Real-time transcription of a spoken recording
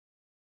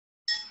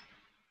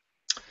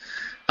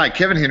Hi,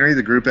 Kevin Henry,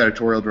 the Group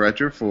Editorial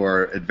Director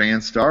for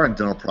Advanstar and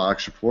Dental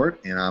Products Report,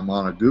 and I'm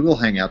on a Google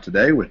Hangout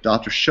today with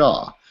Dr.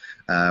 Shah.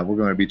 We're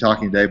going to be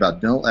talking today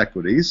about dental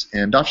equities.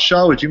 And Dr.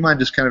 Shah, would you mind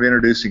just kind of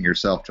introducing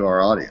yourself to our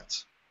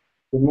audience?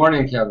 Good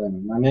morning,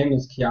 Kevin. My name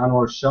is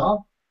Kianor Shah.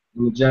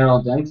 I'm a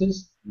general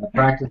dentist. My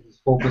practice is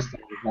focused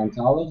on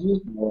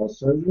implantology and oral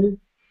surgery.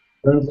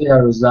 Currently, I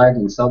reside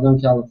in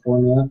Southern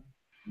California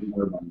in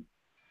Irvine.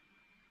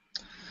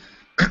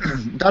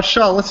 Dr.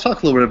 Shah, let's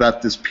talk a little bit about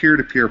this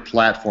peer-to-peer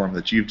platform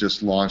that you've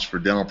just launched for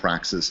dental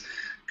practices.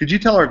 Could you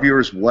tell our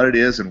viewers what it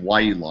is and why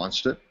you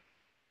launched it?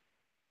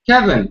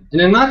 Kevin, in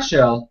a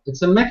nutshell,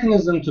 it's a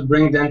mechanism to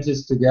bring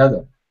dentists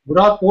together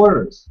without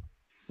borders.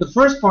 The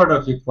first part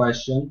of your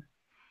question,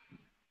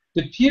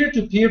 the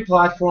peer-to-peer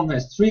platform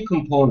has three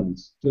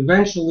components to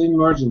eventually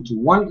merge into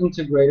one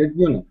integrated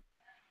unit.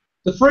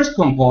 The first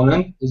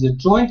component is a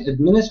joint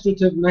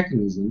administrative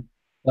mechanism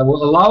that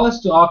will allow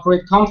us to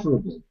operate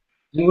comfortably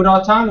and with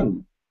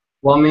autonomy,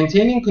 while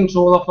maintaining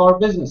control of our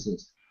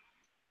businesses.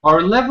 Our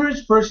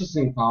leveraged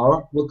purchasing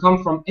power will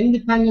come from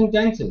independent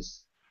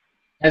dentists,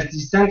 as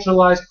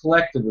decentralized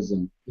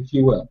collectivism, if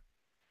you will.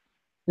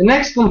 The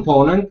next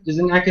component is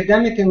an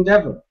academic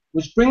endeavor,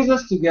 which brings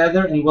us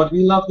together in what we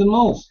love the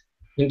most,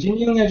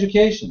 continuing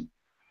education.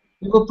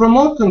 We will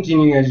promote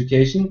continuing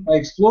education by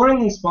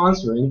exploring and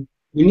sponsoring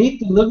unique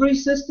delivery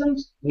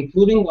systems,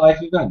 including live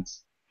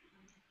events.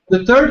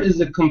 The third is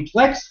a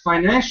complex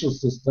financial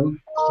system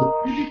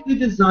strategically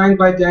designed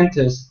by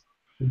dentists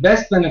to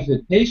best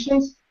benefit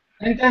patients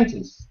and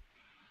dentists.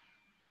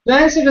 To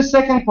answer the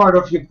second part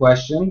of your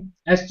question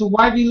as to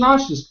why we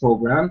launched this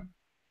program,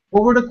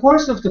 over the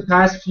course of the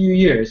past few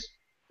years,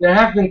 there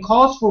have been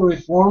calls for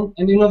reform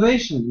and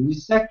innovation in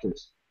these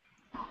sectors.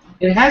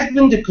 It has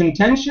been the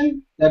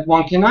contention that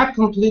one cannot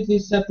completely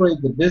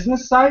separate the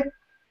business side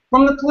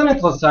from the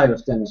clinical side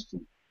of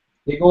dentistry.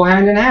 They go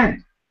hand in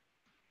hand.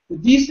 The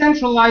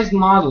decentralized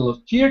model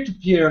of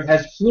peer-to-peer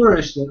has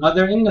flourished in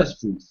other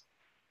industries.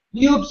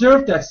 We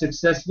observed that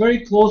success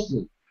very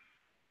closely.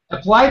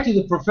 Applied to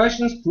the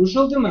profession's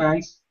crucial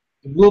demands,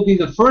 it will be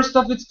the first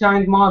of its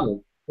kind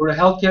model for the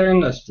healthcare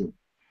industry.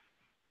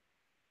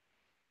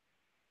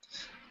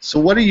 So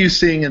what are you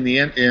seeing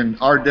in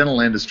our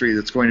dental industry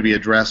that's going to be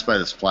addressed by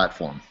this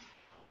platform?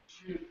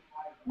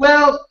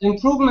 Well,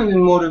 improvement in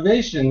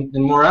motivation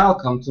and morale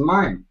come to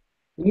mind.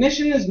 The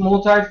mission is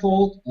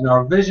multifold and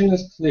our vision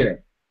is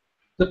clear.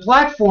 The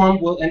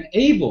platform will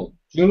enable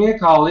junior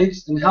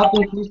colleagues and help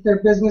increase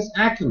their business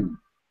acumen.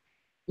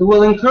 It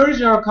will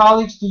encourage our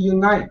colleagues to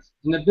unite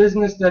in a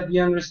business that we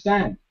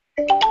understand.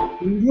 The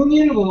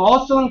union will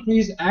also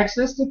increase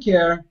access to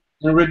care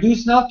and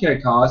reduce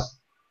healthcare costs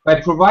by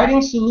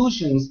providing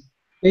solutions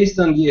based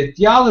on the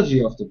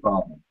etiology of the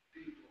problem.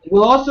 It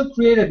will also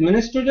create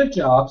administrative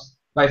jobs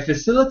by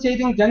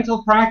facilitating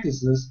dental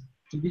practices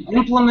to be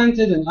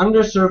implemented in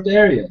underserved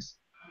areas.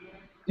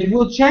 It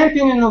will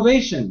champion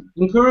innovation,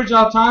 encourage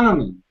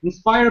autonomy,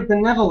 inspire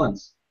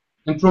benevolence,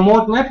 and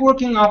promote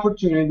networking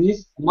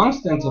opportunities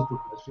amongst dental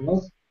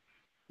professionals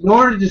in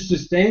order to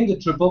sustain the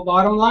triple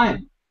bottom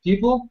line: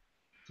 people,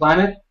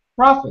 planet,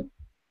 profit.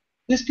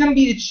 This can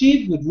be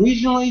achieved with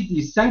regionally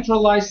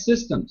decentralized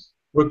systems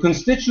where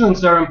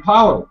constituents are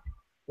empowered,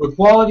 where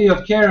quality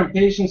of care and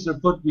patients are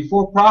put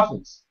before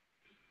profits,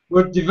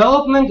 where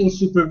development and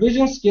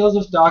supervision skills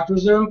of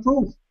doctors are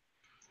improved,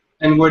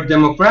 and where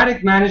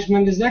democratic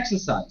management is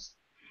exercised.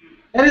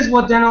 That is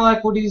what Dental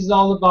Equities is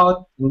all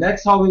about, and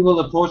that's how we will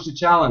approach the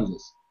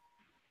challenges.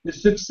 The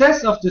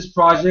success of this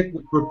project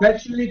would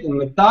perpetuate a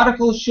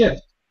methodical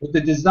shift with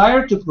the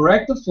desire to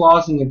correct the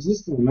flaws in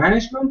existing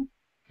management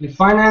and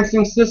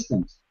financing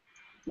systems,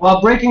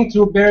 while breaking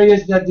through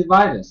barriers that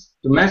divide us,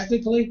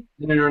 domestically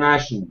and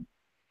internationally.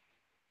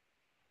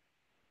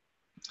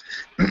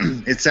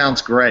 It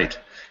sounds great.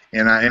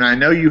 And I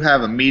know you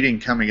have a meeting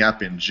coming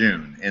up in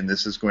June, and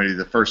this is going to be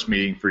the first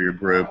meeting for your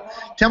group.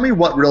 Tell me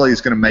what really is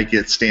going to make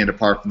it stand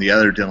apart from the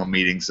other dental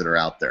meetings that are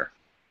out there.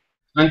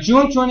 On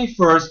June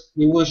 21st,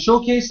 we will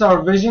showcase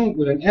our vision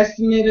with an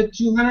estimated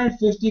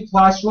 250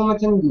 classroom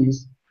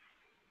attendees,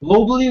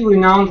 globally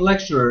renowned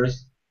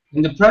lecturers,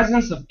 in the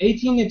presence of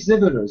 18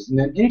 exhibitors in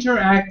an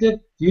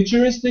interactive,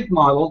 futuristic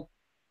model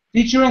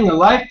featuring a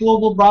live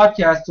global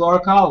broadcast to our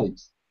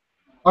colleagues.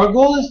 Our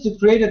goal is to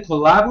create a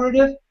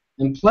collaborative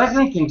and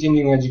pleasant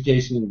continuing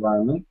education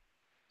environment,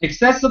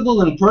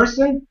 accessible in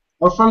person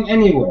or from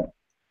anywhere.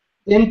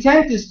 The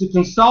intent is to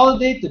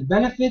consolidate the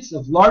benefits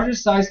of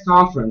larger-sized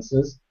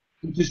conferences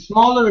into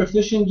smaller,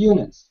 efficient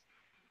units.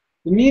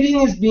 The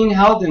meeting is being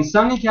held in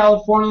sunny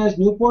California's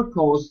Newport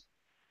Coast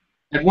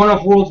at one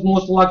of the world's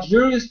most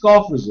luxurious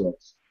golf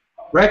resorts.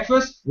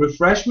 Breakfast,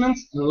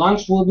 refreshments, and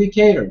lunch will be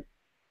catered.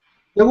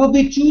 There will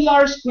be 2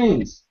 large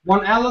screens,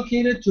 one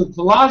allocated to a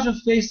collage of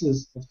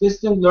faces of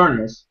distant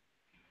learners.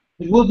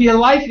 It will be a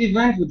live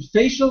event with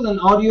facial and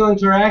audio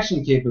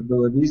interaction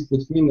capabilities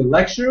between the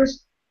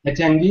lecturers,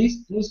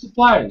 attendees, and the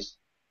suppliers.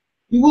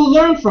 We will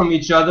learn from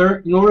each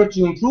other in order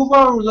to improve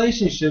our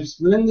relationships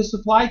within the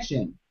supply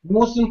chain, and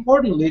most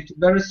importantly, to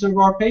better serve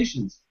our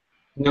patients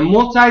in a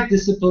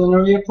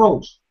multidisciplinary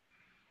approach.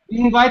 We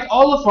invite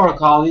all of our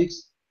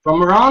colleagues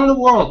from around the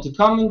world to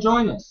come and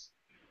join us.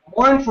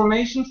 More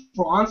information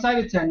for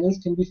on-site attendance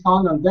can be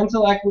found on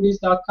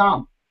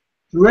dentalequities.com.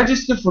 To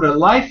register for a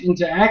live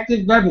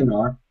interactive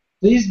webinar,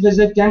 please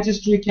visit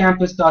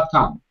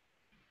dentistrycampus.com.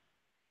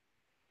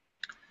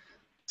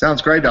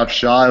 Sounds great, Dr.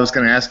 Shah. I was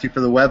going to ask you for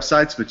the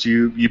websites, but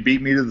you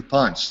beat me to the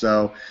punch.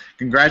 So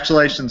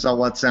congratulations on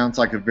what sounds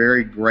like a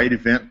very great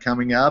event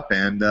coming up,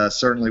 and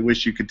certainly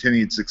wish you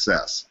continued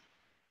success.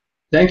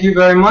 Thank you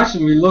very much,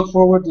 and we look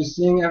forward to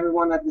seeing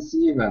everyone at this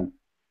event.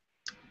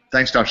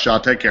 Thanks, Dr. Shah.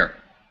 Take care.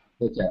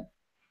 Take care.